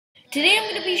Today I'm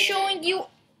going to be showing you...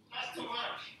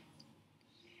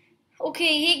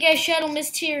 Okay, hey guys, Shadow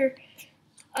Mist here.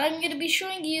 I'm going to be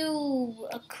showing you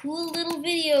a cool little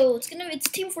video. It's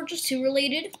Team Fortress 2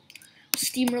 related,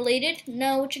 Steam related.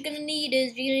 Now what you're going to need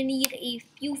is you're going to need a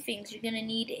few things. You're going to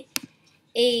need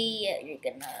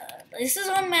this is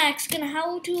on Mac. It's going to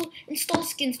how to install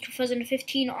skins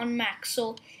 2015 on Mac.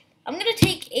 So I'm going to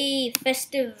take a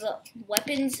festive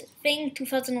weapons thing,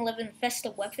 2011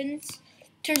 festive weapons.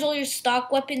 Turns all your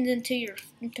stock weapons into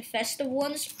festive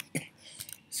ones.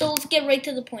 So let's get right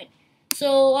to the point.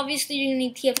 So obviously you're gonna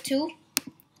need TF2,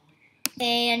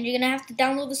 and you're gonna have to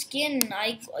download the skin.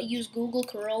 I use Google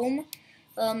Chrome,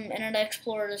 Internet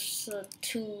Explorer is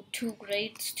too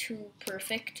great, it's too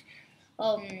perfect.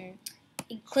 You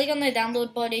click on the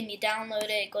download button, you download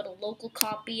it, go to local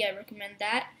copy. I recommend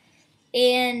that,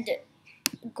 and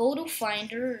go to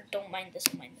Finder. Don't mind this.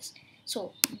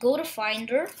 So go to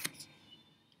Finder.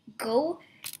 Go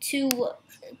to,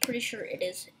 pretty sure it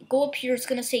is, go up here, it's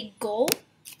going to say Go.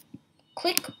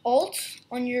 Click Alt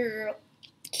on your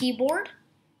keyboard.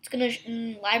 It's going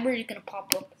to, library is going to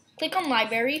pop up. Click on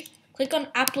Library. Click on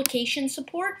Application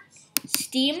Support,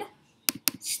 Steam,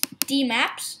 Steam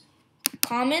Apps,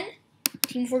 Common,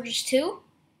 Team Fortress 2.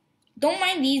 Don't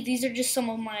mind these are just some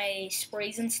of my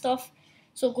sprays and stuff.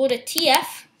 So go to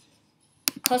TF,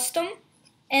 Custom,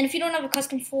 and if you don't have a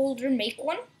custom folder, make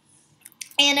one.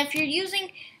 And if you're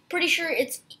using, pretty sure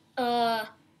it's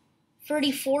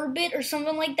 34-bit or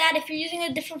something like that. If you're using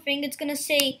a different thing, it's gonna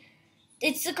say,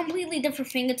 it's a completely different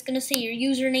thing. It's gonna say your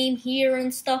username here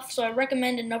and stuff. So I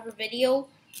recommend another video.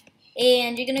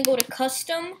 And you're gonna go to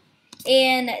custom,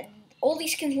 and all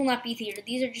these skins will not be here.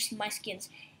 These are just my skins.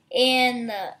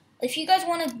 And if you guys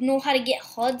want to know how to get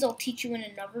HUDs, I'll teach you in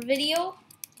another video.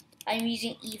 I'm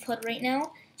using Eve HUD right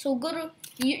now. So go to,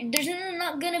 there's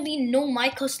not going to be no My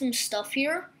Custom stuff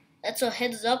here. That's a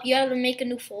heads up. You have to make a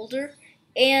new folder.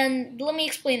 And let me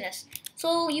explain this.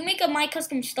 So you make a My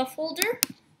Custom stuff folder.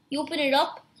 You open it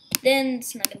up. Then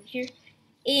it's not going to be here.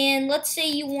 And let's say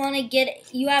you want to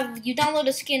get, you download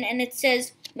a skin and it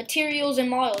says materials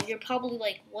and models. You're probably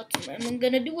like, what am I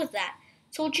going to do with that?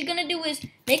 So what you're going to do is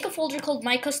make a folder called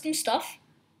My Custom Stuff.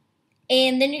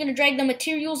 And then you're going to drag the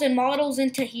materials and models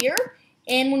into here.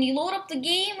 And when you load up the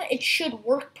game, it should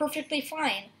work perfectly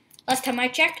fine. Last time I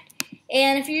checked.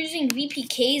 And if you're using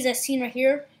VPKs, as seen right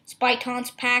here, Spy Taunts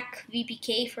Pack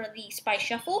VPK for the Spy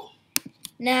Shuffle.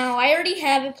 Now, I already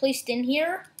have it placed in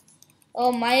here.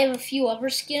 I have a few other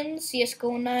skins.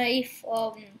 CSGO Knife.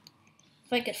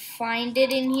 If I could find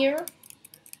it in here.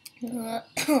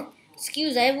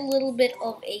 Excuse, I have a little bit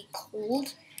of a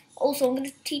cold. Also, I'm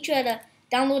going to teach you how to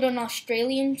download an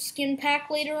Australian skin pack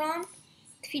later on.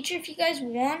 Feature, if you guys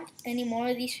want any more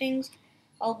of these things,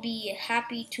 I'll be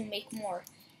happy to make more.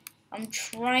 I'm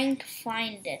trying to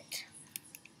find it.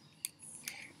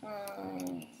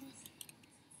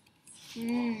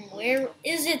 Where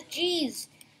is it? Jeez,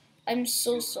 I'm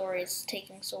so sorry it's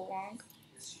taking so long.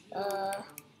 It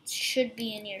should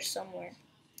be in here somewhere.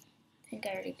 I think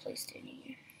I already placed it in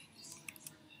here.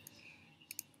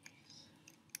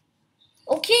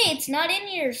 Okay, it's not in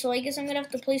here, so I guess I'm gonna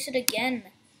have to place it again.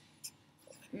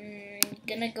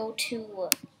 Gonna go to,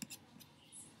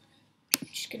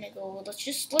 just gonna go, let's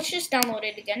just download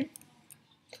it again.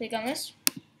 Click on this.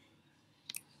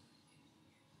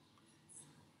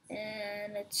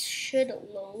 And it should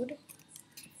load.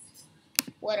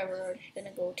 Whatever, I'm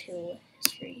gonna go to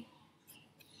history.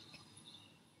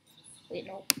 Wait,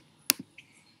 no.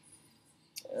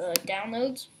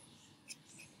 Downloads.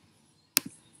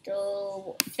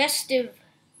 So, festive.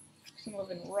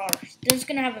 RAR. Then it's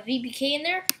gonna have a VPK in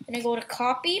there. Then I go to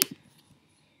copy.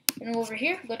 And over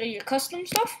here, go to your custom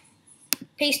stuff.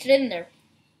 Paste it in there.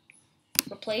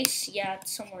 Replace. Yeah,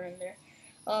 it's somewhere in there.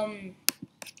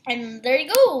 And there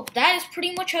you go. That is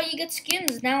pretty much how you get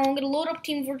skins. Now I'm gonna load up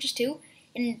Team Fortress 2,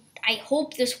 and I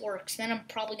hope this works. Then I'm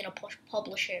probably gonna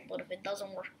publish it. But if it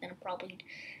doesn't work, then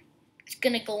it's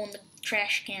gonna go in the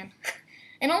trash can.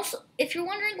 And also, if you're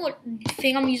wondering what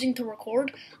thing I'm using to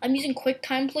record, I'm using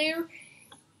QuickTime Player.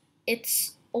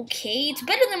 It's okay. It's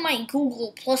better than my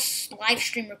Google Plus live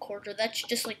stream recorder. That's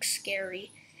just like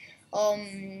scary.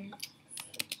 My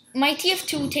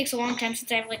TF2 takes a long time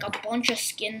since I have like a bunch of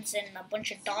skins and a bunch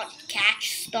of dot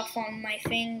catch stuff on my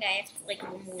thing. I have to like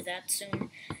remove that soon.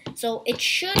 So it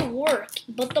should work.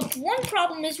 But the one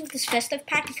problem is with this festive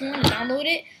pack. If you want to download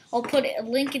it, I'll put a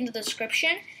link in the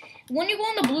description. When you go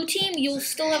on the blue team, you'll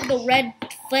still have the red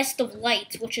festive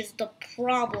lights, which is the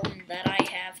problem that I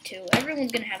have too.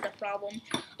 Everyone's gonna have that problem,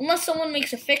 unless someone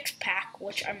makes a fixed pack,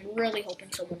 which I'm really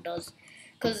hoping someone does.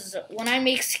 Because when I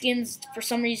make skins, for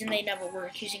some reason they never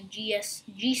work using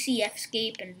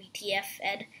GCFscape and VTF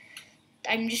Ed.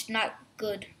 I'm just not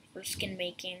good for skin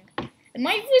making. And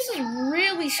my voice is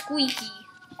really squeaky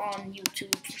on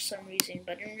YouTube for some reason,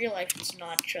 but in real life it's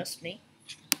not, trust me.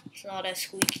 It's not as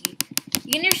squeaky.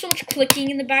 You can hear so much clicking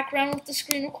in the background with the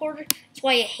screen recorder. That's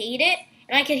why I hate it.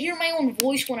 And I can hear my own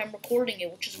voice when I'm recording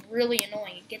it, which is really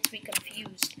annoying. It gets me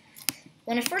confused.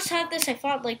 When I first had this, I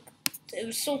thought like it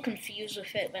was so confused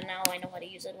with it, but now I know how to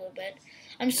use it a little bit.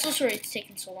 I'm so sorry it's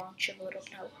taking so long. Should load up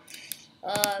now.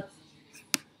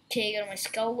 Okay, go to my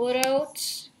scout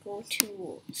loadout. Go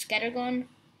to scattergun.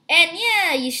 And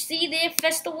yeah, you see there,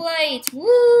 festive lights.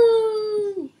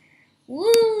 Woo!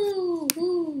 Woo!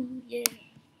 Woo! Yeah.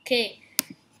 Okay.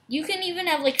 You can even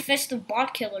have like festive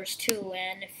bot killers too,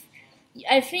 and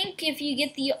I think if you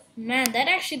get the man, that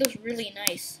actually looks really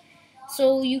nice.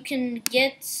 So you can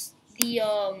get the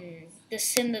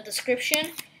this in the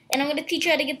description, and I'm gonna teach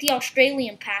you how to get the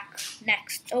Australian pack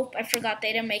next. Oh, I forgot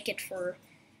they didn't make it for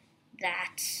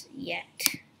that yet.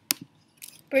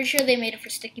 Pretty sure they made it for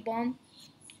Sticky Bomb.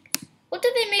 What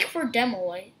did they make for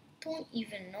demo? I don't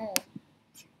even know.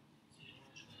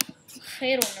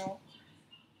 I don't know.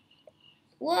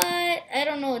 What? I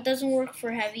don't know. It doesn't work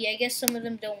for heavy. I guess some of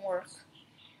them don't work.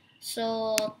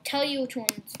 So I'll tell you which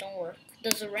ones don't work.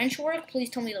 Does the wrench work? Please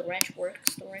tell me the wrench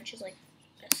works. The wrench is like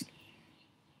best.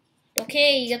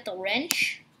 Okay, you got the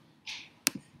wrench.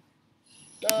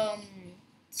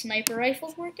 Sniper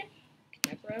rifle's working.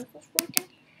 Sniper rifle's working.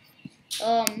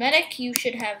 Medic, you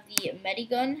should have the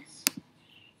medigun.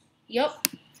 Yup.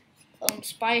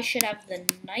 Spy should have the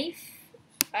knife.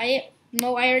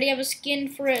 No, I already have a skin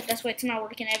for it. That's why it's not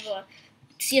working. I have a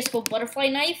CSGO butterfly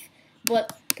knife,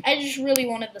 but I just really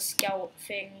wanted the scout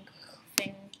thing.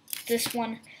 This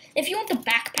one. If you want the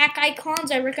backpack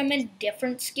icons, I recommend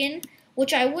different skin,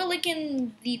 which I will link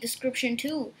in the description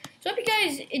too. So I hope you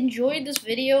guys enjoyed this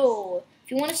video.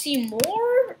 If you want to see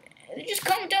more, just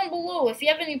comment down below. If you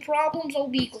have any problems, I'll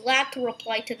be glad to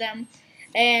reply to them.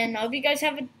 And I hope you guys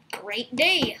have a great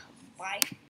day. Bye.